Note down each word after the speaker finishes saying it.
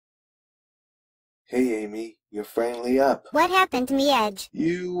Hey Amy, you're finally up. What happened to me, Edge?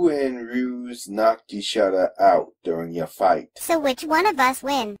 You and Rouge knocked each other out during your fight. So which one of us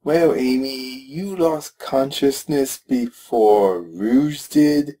win? Well, Amy, you lost consciousness before Rouge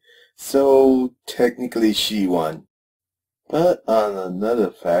did, so technically she won. But on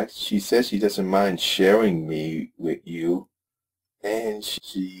another fact, she says she doesn't mind sharing me with you, and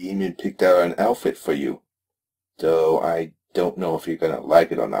she even picked out an outfit for you. Though I don't know if you're gonna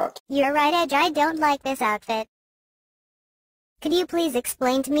like it or not. You're right, Edge, I don't like this outfit. Could you please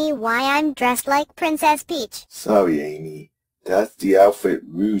explain to me why I'm dressed like Princess Peach? Sorry, Amy. That's the outfit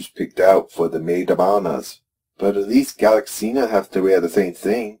Rouge picked out for the maid of honors. But at least Galaxina has to wear the same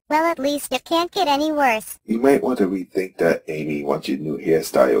thing. Well, at least it can't get any worse. You might want to rethink that, Amy, once your new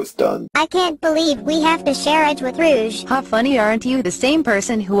hairstyle is done. I can't believe we have to share Edge with Rouge. How funny, aren't you? The same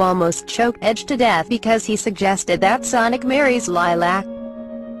person who almost choked Edge to death because he suggested that Sonic marries Lilac.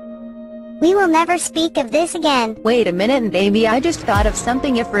 We will never speak of this again. Wait a minute, and Amy, I just thought of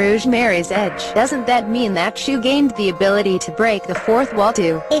something. If Rouge marries Edge, doesn't that mean that you gained the ability to break the fourth wall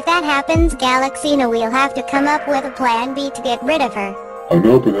too? If that happens, Galaxina will have to come up with a plan B to get rid of her. I'm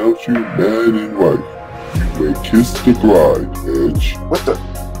helping out you man and wife. You may kiss the bride, Edge. What the?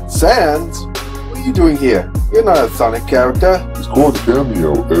 Sans? What are you doing here? You're not a Sonic character. It's called a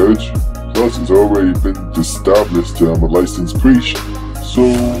cameo, Edge. Plus, it's already been established that I'm a licensed priest. So,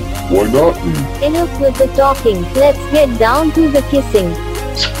 why not me? Enough with the talking, let's get down to the kissing.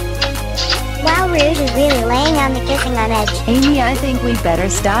 Wow, Rouge is really laying on the kissing on Edge. Amy, I think we better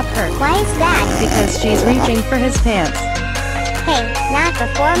stop her. Why is that? Because she's reaching for his pants. Hey, not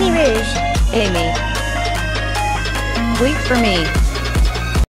before me, Rouge. Amy. Wait for me.